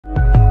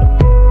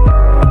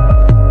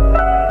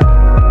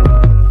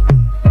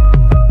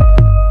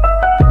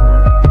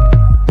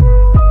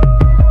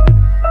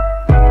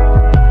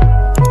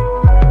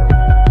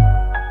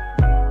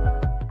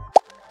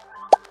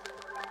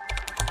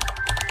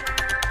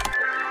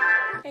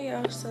Hey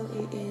y'all, so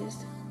it is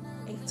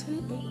 8:28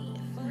 in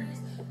the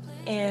morning,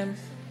 and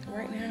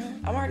right now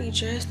I'm already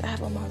dressed. I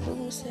have on my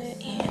Luvssss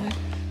set,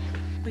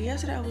 but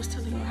yesterday I was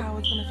telling you how I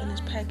was gonna finish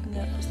packing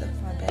up the stuff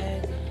in my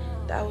bag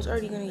that I was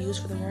already gonna use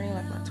for the morning,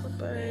 like my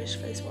toothbrush,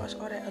 face wash,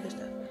 all that other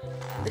stuff.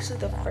 This is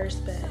the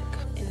first bag,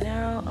 and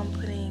now I'm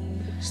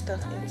putting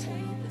stuff into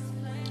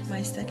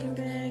my second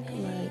bag,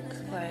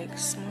 like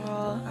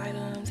small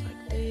items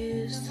like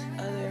this,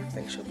 other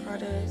facial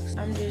products.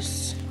 I'm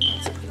just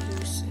going to put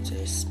this into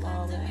this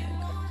small bag.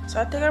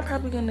 So I think I'm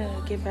probably gonna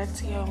get back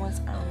to y'all once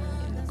I'm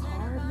in the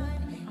car.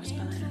 I'll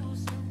spell it out.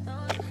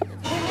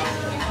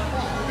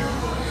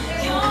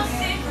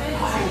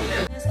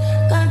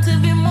 Got to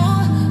be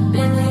more,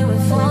 been here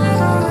before.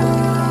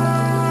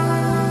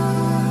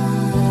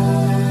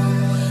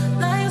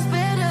 Life's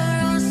better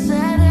on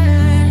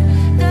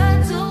Saturn.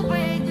 Got to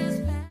break this.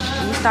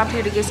 We stopped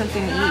here to get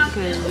something to eat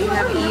because we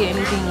haven't eaten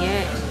anything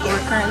yet. We're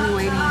currently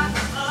waiting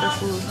for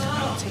food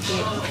to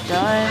get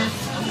done.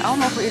 I don't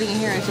know if we're eating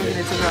here or taking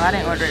it to go. I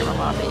didn't order it, my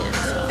mom did.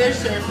 So.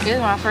 This is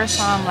my first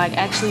time like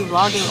actually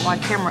vlogging with my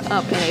camera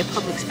up in a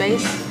public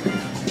space,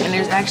 and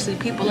there's actually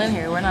people in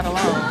here. We're not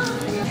alone.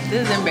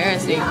 This is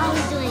embarrassing.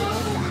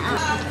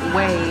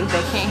 Wave,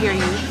 they can't hear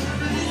you.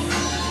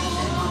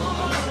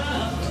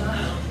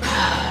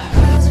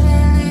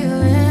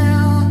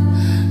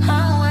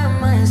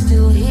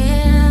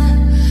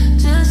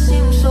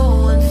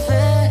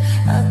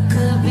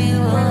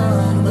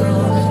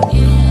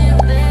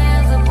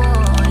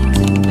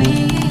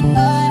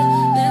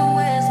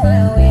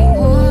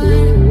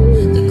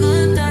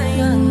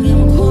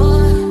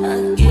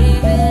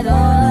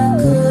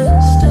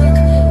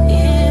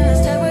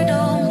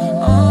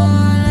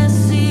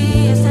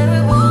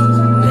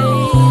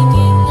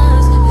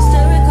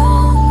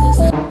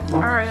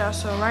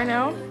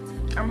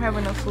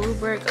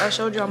 I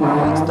showed y'all my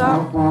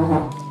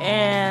Wingstop,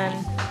 and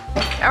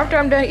after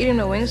I'm done eating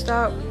the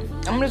Wingstop,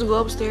 I'm gonna just go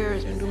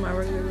upstairs and do my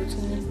regular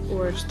routine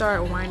or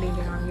start winding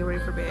down and get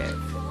ready for bed.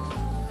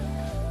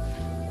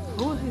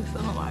 Who is he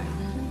feeling like?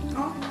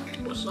 Huh?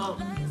 What's up?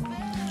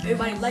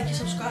 Everybody like and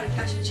subscribe to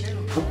Capcut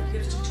channel.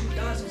 Get us to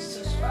 2,000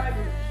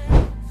 subscribers.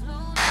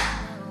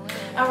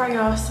 Alright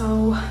y'all,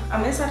 so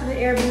I'm inside of the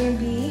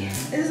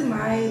Airbnb. This is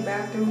my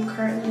bathroom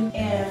currently,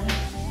 and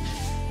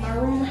my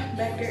room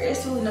back there,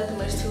 it's really nothing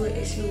much to it.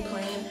 It's really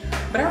plain,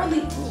 but I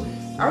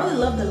really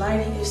love the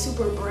lighting. It's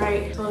super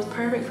bright, so it's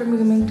perfect for me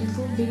to make these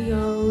little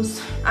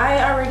videos.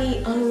 I already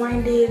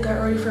unwinded,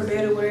 got ready for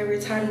bed or whatever,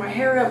 tied my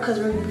hair up because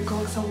we're gonna be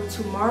going somewhere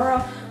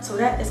tomorrow, so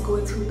that is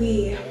going to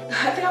be,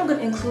 I think I'm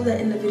gonna include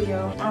that in the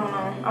video.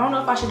 I don't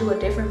know if I should do a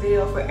different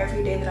video for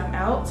every day that I'm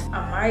out.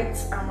 I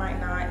might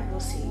not,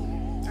 we'll see.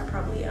 I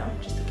probably am,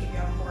 just to give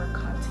y'all more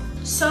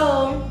content.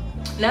 So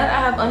now that I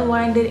have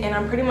unwinded and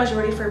I'm pretty much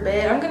ready for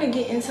bed, I'm gonna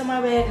get into my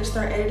bed and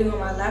start editing on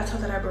my laptop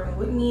that I bring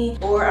with me,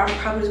 or I'm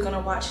probably just gonna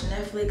watch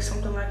Netflix,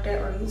 something like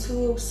that, or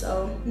YouTube.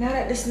 So now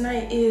that this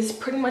night is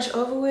pretty much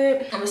over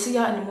with, I'm gonna see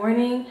y'all in the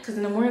morning, because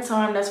in the morning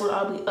time, that's when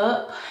I'll be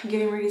up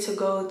getting ready to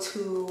go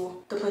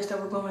to the place that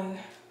we're going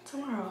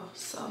tomorrow.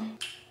 So I'm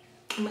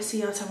gonna see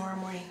y'all tomorrow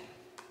morning.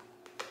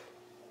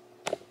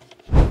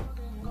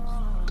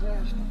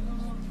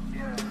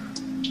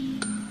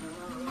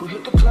 We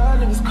hit the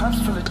club and his cups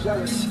full of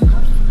jealous. We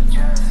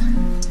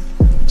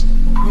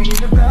in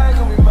the bag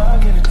and we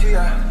mugging the tea.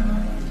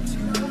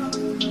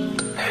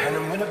 And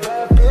I'm with a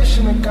bad bitch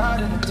and I got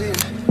in the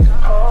deal.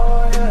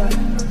 Oh yeah,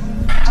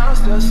 I'm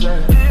still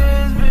saying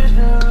this bitch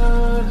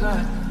knows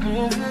like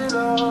it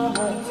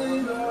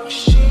over.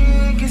 She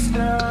gets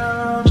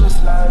down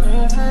just like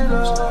it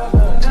over.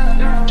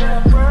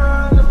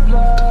 Run the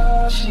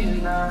block,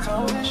 she's not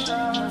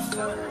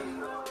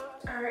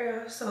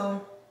Alright,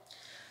 so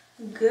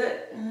good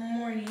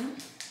morning.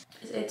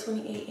 It's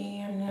 8:28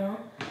 a.m. now,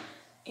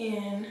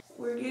 and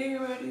we're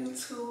getting ready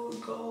to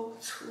go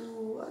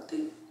to, I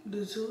think,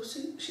 the zoo,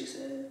 she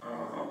said.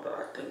 But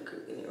I think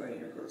we're getting ready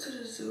to go to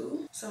the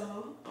zoo.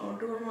 So I'm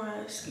doing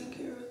my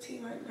skincare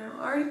routine right now.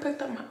 I already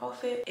picked up my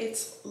outfit.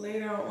 It's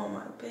laid out on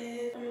my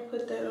bed. I'm gonna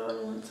put that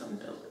on once I'm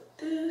done with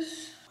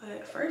this.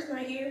 But first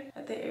night here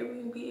at the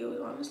Airbnb, it was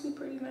honestly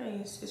pretty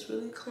nice. It's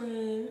really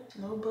clean,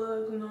 no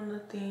bugs, no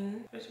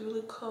nothing. It's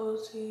really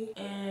cozy,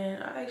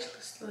 and I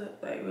actually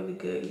slept like really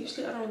good.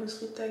 Usually I don't really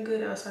sleep that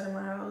good outside of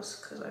my house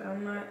because like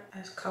I'm not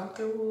as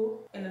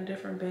comfortable in a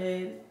different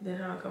bed than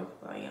how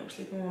comfortable I am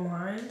sleeping with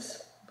mine.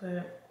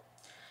 But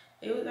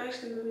it was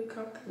actually really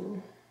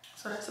comfortable,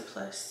 so that's a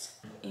plus.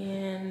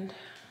 And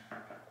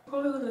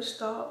we're probably gonna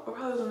stop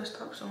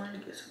somewhere to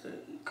get something to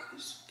eat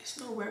because it's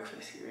no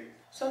breakfast here.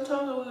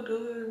 Sometimes what we'll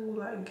do is we'll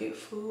like get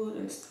food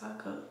and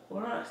stock up.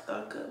 Well, not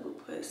stock up, we'll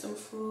put some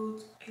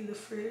food in the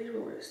fridge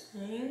where we're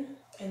staying.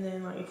 And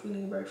then like if we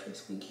need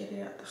breakfast, we get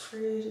it out the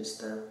fridge and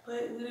stuff.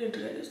 But we didn't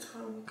do that this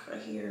time. We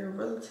got here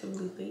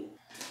relatively late.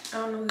 I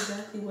don't know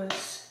exactly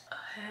what's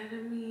ahead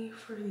of me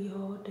for the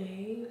whole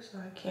day, so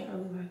I can't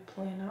really like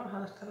plan out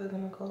how stuff is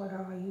gonna go like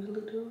how I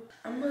usually do.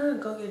 I'm gonna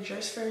go get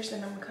dressed first,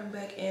 and I'm gonna come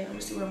back and I'm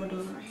gonna see what I'm gonna do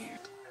with my hair.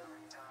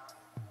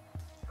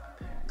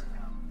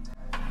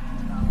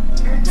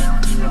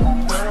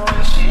 Where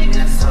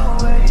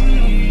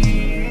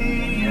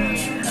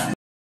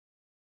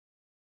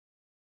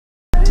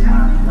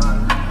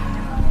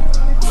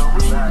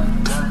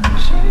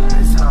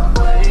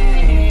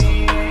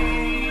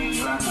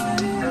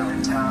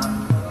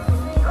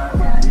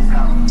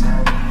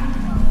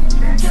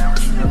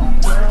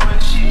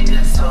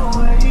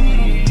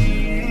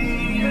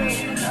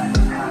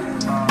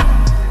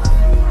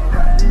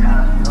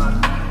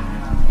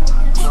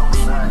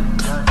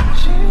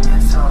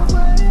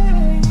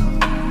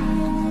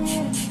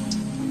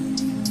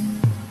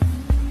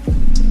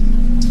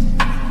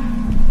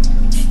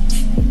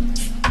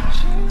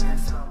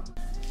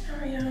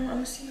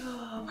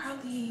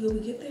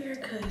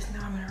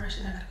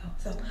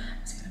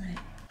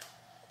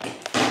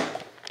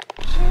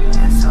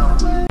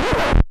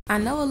I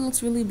know it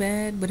looks really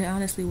bad, but it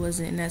honestly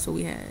wasn't, and that's what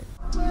we had.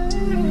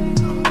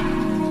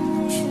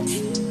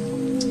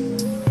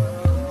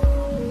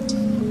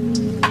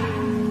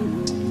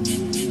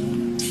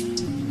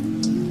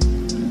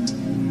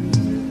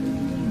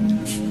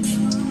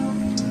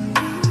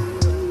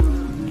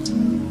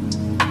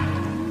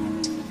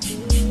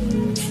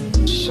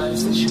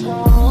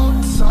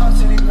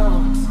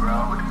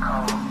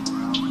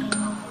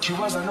 She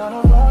wasn't on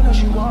a run,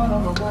 she wanted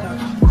on a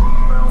runner.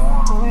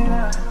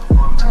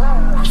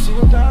 See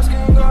the dark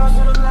skin girls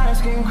with the light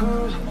skin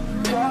crews.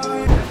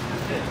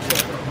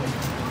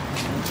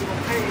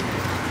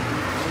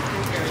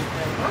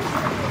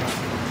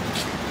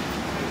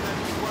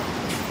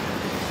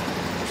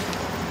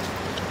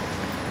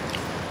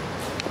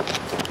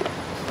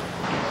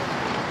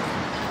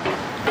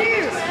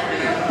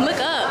 Look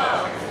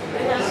up.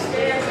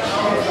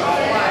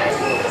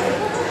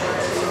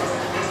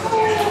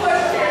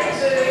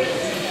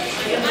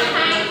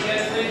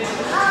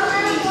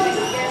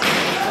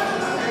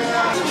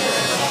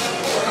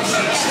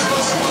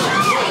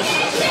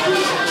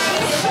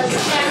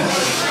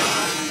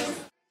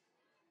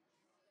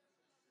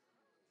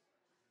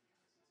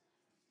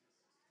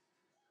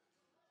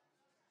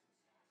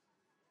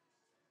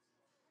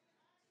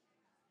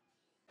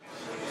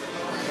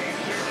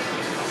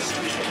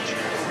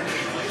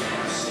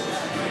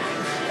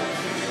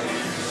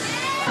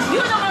 You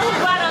don't know who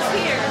brought us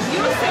here.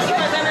 You said you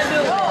were gonna do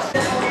it.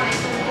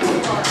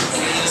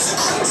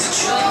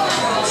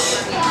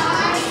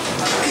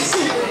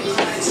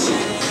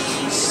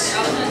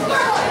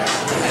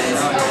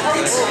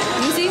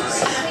 You see?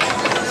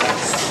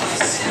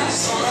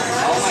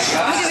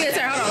 I'm gonna give you a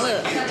turn. Hold on,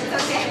 look.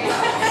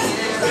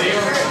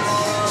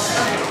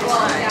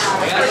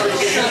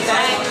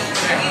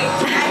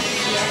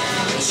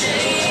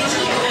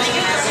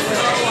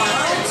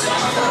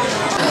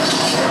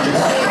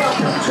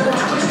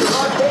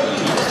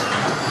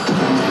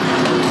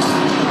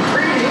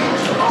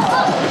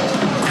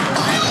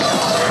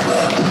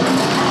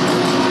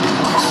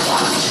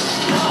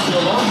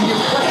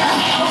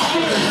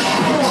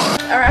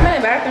 Alright, I'm in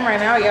the bathroom right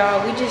now,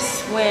 y'all. We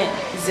just went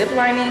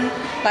ziplining.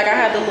 Like, I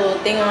had the little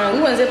thing on.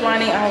 We went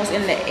ziplining. I was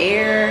in the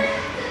air.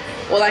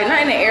 Well, like,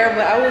 not in the air,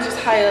 but I was just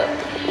high up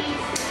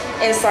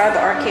inside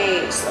the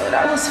arcade. So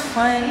that was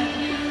fun.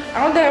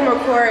 I don't think I'm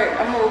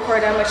gonna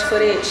record that much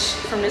footage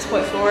from this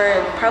point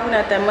forward. Probably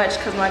not that much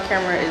because my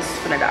camera is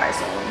gonna die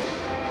soon.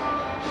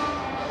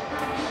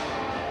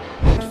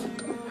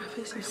 My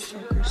face is so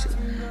greasy.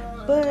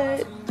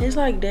 But it's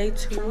like day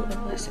 2 of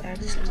us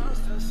actually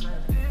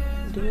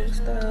doing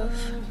stuff.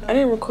 I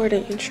didn't record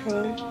an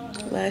intro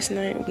last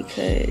night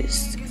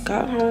because I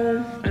got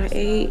home, I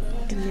ate,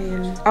 and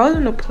then I was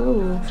in the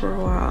pool for a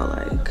while.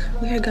 Like,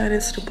 we had gotten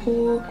into the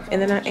pool,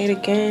 and then I ate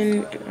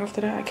again, and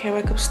after that I came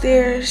back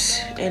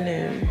upstairs, and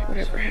then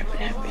whatever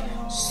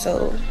happened.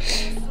 So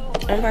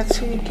I'm about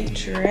to get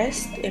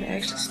dressed and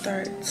actually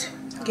start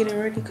getting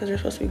ready because we're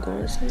supposed to be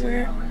going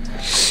somewhere.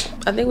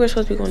 I think we're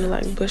supposed to be going to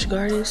like Busch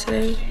Gardens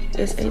today.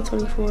 It's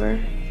 8:24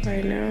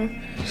 right now.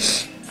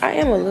 I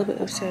am a little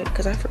bit upset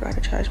because I forgot to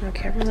charge my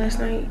camera last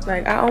night.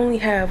 Like, I only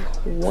have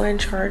one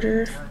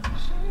charger.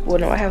 Well,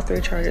 no, I have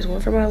 3 chargers.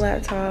 One for my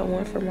laptop,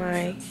 one for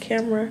my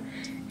camera,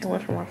 and one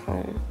for my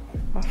phone.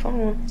 My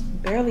phone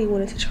barely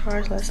went into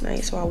charge last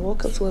night, so I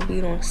woke up to it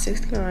being on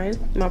 69.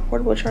 My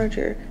portable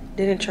charger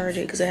didn't charge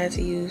it because I had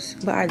to use,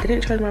 but I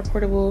didn't charge my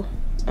portable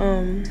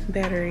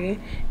battery,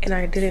 and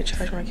I didn't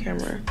charge my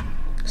camera.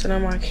 So now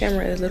my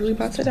camera is literally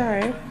about to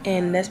die,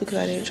 and that's because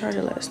I didn't charge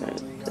it last night.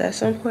 At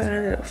some point I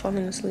ended up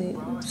falling asleep.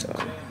 So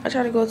I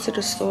tried to go to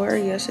the store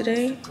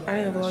yesterday. I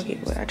didn't vlog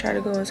it, but I tried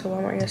to go into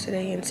Walmart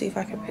yesterday and see if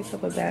I could pick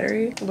up a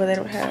battery, but they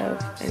don't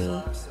have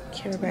any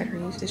camera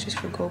batteries. It's just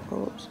for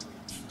GoPros.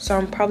 So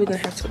I'm probably gonna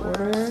have to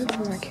order one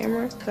for my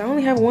camera because I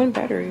only have one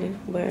battery.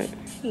 But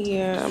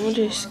yeah, I'm gonna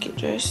just get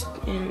dressed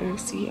and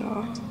see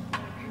y'all.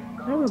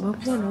 I don't know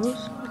about my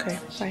nose. Okay,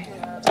 bye.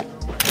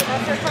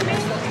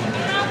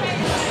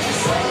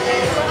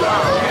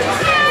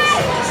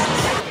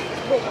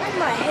 Wait, why is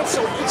my head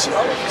so itchy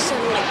all of a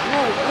sudden? Like,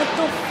 bro, what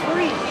the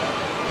freak?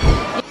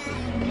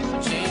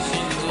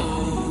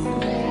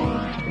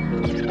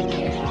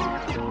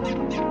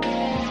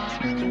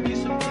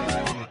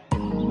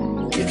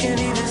 You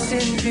can't even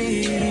sit in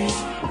peace.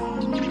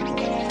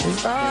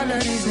 Cause all of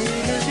these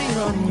niggas be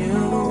on you.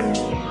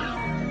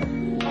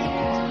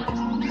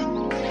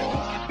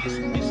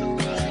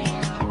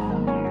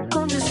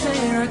 I'm just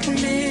saying I can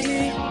be.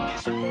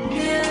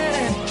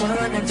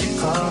 One that you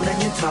call and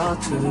you talk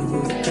to,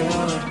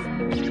 girl.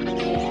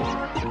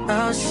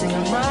 I'll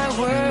share my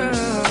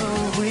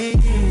world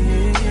with you.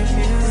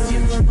 You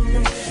wanna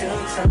waste your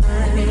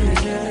time,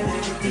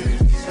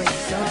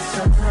 waste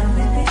your time.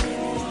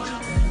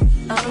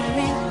 I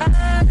mean,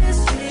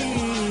 honestly,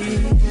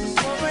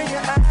 open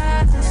your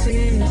eyes and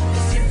see.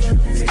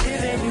 It's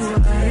giving you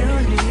what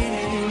you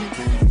need.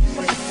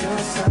 Waste your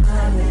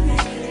time with me.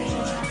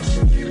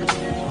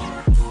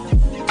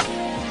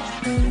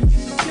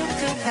 You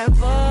could have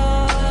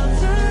all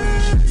the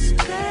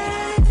space.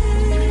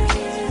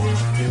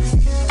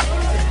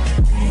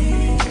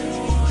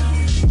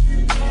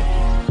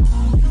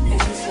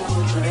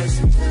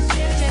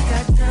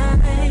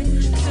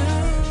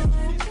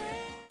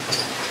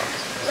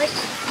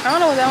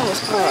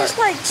 was hard. It's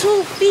like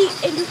 2 feet,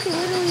 and you can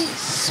literally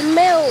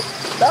smell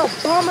the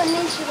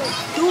abomination of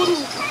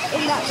doodle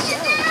in that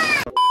cell.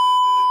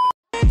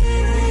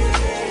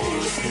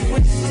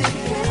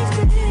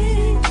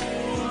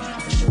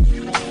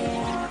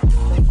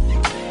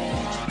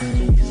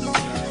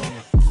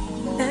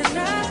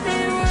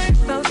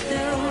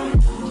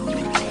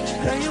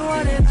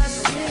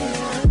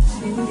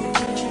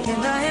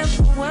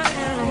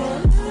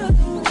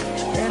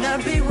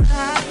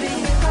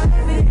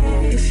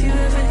 If you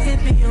ever hit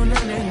me on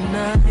 99,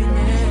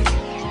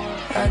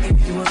 I'll give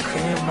you a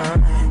clear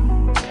mind.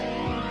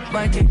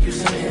 Might give you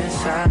some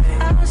insight.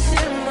 I'll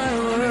share my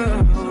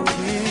world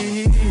with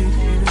you.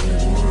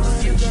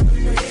 You gotta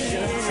waste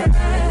your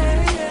time.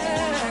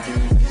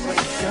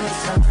 Waste your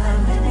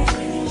time.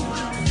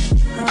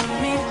 I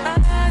mean,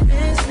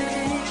 honestly,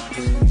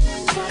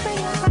 dropping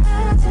your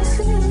eyes and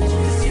sleep.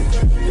 You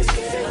gotta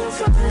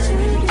get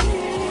opportunity.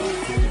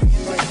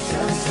 Waste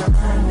your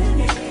time.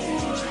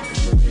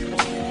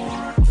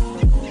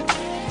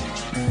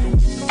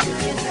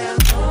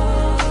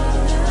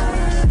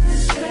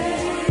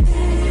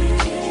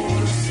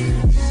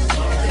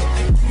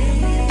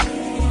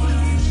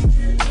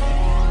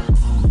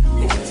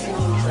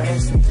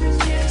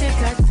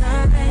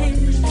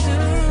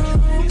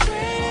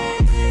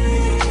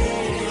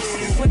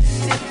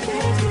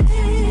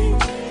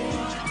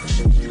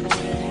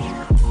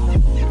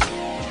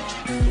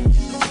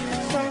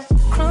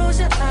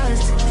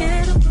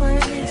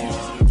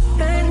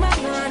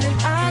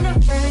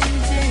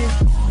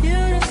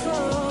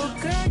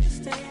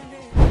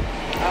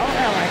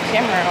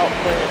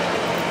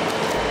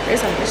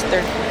 There's a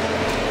mister.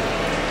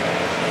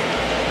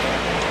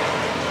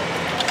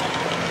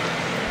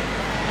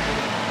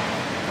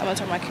 I'm gonna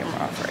turn my camera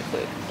off right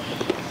quick.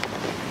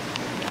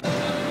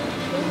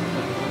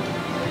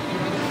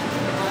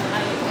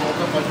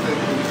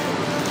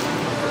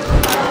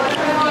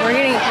 We're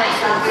getting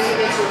pretzels.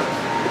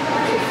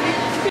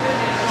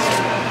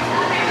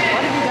 Why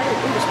did you got to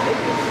do this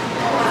paper?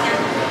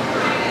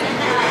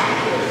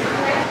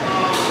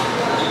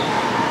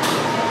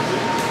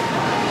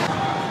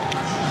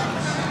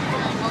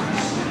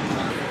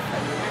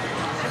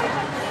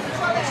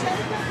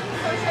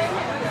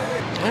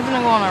 We're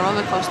gonna go on a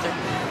roller coaster,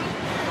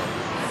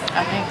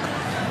 I think.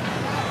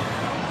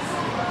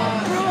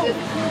 Bro!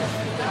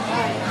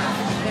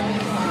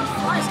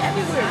 Flies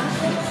everywhere.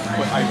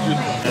 But I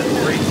just at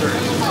 3:30.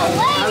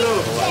 Hello.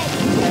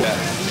 Yeah.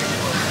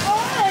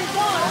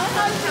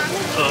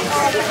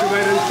 You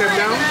ready to step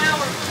down?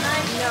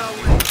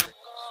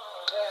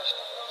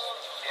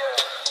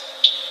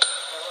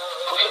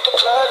 We hit the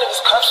club and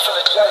it's cops full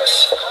of jealous.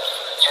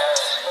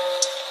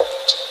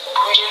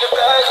 We in the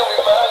bag and we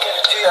might get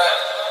a deal.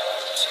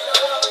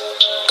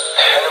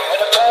 And I'm in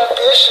a bad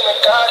bitch and I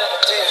got in a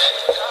diff.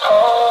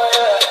 Oh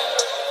yeah,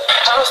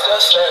 I'm still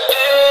saying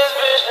this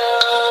bitch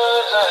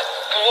knows like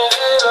brings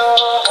it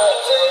over.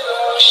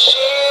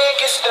 She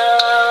gets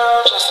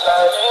down just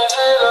like